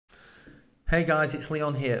Hey guys, it's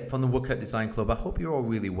Leon here from the Workout Design Club. I hope you're all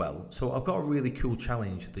really well. So I've got a really cool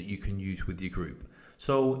challenge that you can use with your group.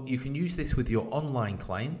 So you can use this with your online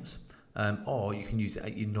clients or you can use it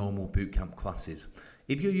at your normal bootcamp classes.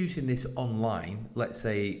 If you're using this online, let's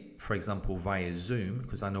say for example via Zoom,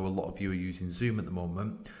 because I know a lot of you are using Zoom at the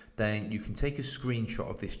moment, then you can take a screenshot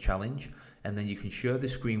of this challenge and then you can share the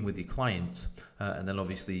screen with your clients and then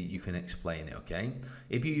obviously you can explain it, okay?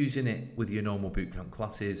 If you're using it with your normal bootcamp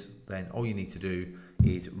classes, then all you need to do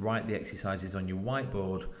is write the exercises on your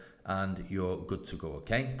whiteboard and you're good to go,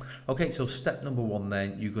 okay? Okay, so step number one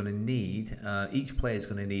then, you're gonna need, each player is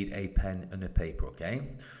gonna need a pen and a paper, okay?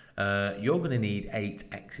 You're gonna need 8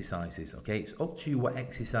 exercises, okay? It's up to you what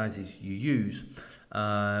exercises you use,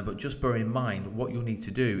 but just bear in mind what you'll need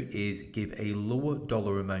to do is give a lower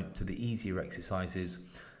dollar amount to the easier exercises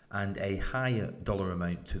and a higher dollar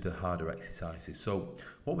amount to the harder exercises. So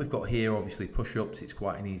what we've got here, obviously push-ups, it's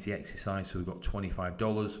quite an easy exercise, so we've got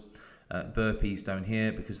 $25. Burpees down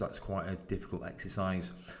here, because that's quite a difficult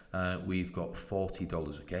exercise, we've got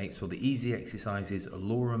 $40, okay? So the easy exercises a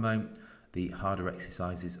lower amount, the harder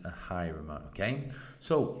exercises a higher amount, okay?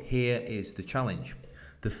 So here is the challenge.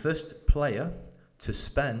 The first player to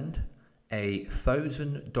spend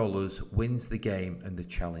 $1,000 wins the game and the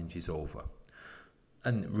challenge is over.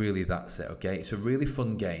 And really that's it, okay? It's a really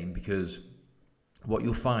fun game because what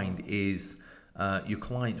you'll find is your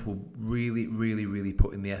clients will really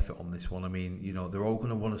put in the effort on this one. I mean, you know, they're all going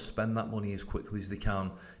to want to spend that money as quickly as they can,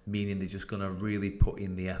 meaning they're just going to really put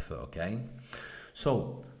in the effort, okay?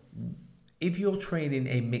 So if you're training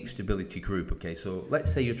a mixed ability group, okay, so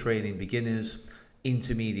let's say you're training beginners,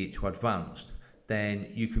 intermediate to advanced, then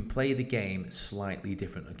you can play the game slightly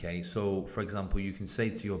different, okay? So for example, you can say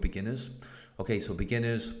to your beginners, okay, so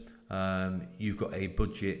beginners, you've got a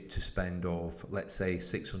budget to spend of, let's say,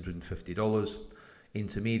 $650.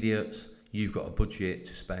 Intermediates, you've got a budget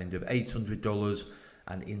to spend of $800.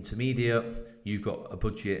 And intermediate, you've got a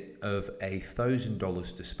budget of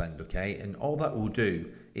 $1,000 to spend, okay? And all that will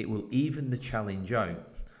do, it will even the challenge out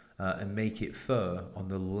and make it fair on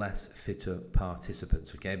the less fitter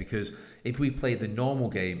participants, okay? Because if we play the normal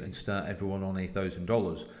game and start everyone on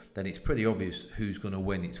 $1,000, then it's pretty obvious who's going to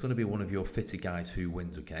win. It's going to be one of your fitter guys who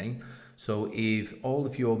wins, okay? So if all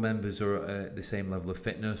of your members are at the same level of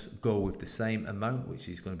fitness, go with the same amount, which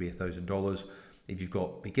is going to be $1,000. If you've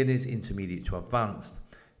got beginners, intermediate to advanced,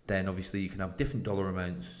 then obviously you can have different dollar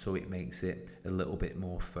amounts, so it makes it a little bit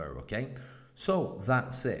more fair, okay? So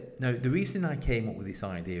that's it. Now, the reason I came up with this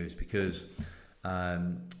idea is because,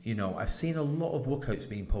 you know, I've seen a lot of workouts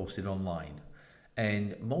being posted online,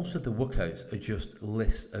 and most of the workouts are just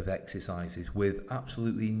lists of exercises with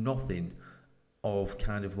absolutely nothing of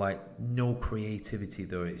kind of like no creativity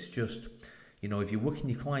there. It's just, you know, if you're working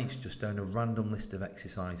your clients just down a random list of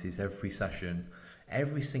exercises every session,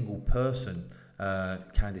 every single person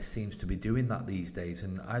kind of seems to be doing that these days,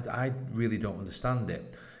 and I really don't understand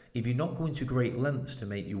it. If you're not going to great lengths to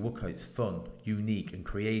make your workouts fun, unique and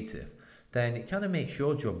creative, then it kind of makes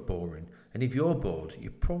your job boring. And if you're bored,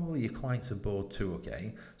 your clients are bored too,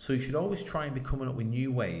 okay? So you should always try and be coming up with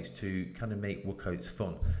new ways to kind of make workouts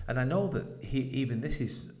fun. And I know that even this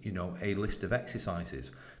is, you know, a list of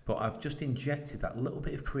exercises, but I've just injected that little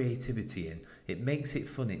bit of creativity in. It makes it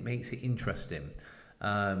fun, it makes it interesting.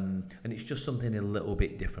 And it's just something a little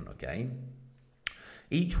bit different, okay?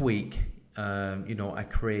 Each week, you know, I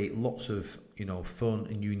create lots of, you know, fun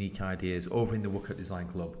and unique ideas over in the Workout Design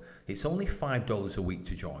Club. It's only $5 a week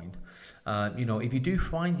to join. You know, if you do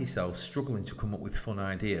find yourself struggling to come up with fun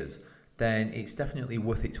ideas, then it's definitely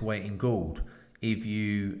worth its weight in gold. If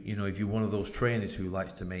if you're one of those trainers who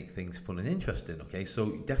likes to make things fun and interesting, okay,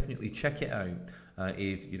 so definitely check it out.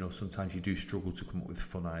 If you know, sometimes you do struggle to come up with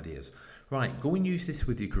fun ideas. Right, go and use this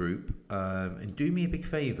with your group, and do me a big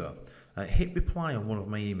favor. Hit reply on one of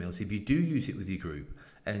my emails if you do use it with your group,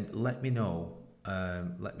 and let me know.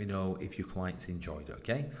 Let me know if your clients enjoyed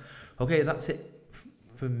it. Okay, that's it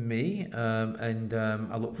for me, and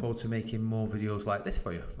I look forward to making more videos like this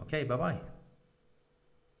for you. Okay, bye bye.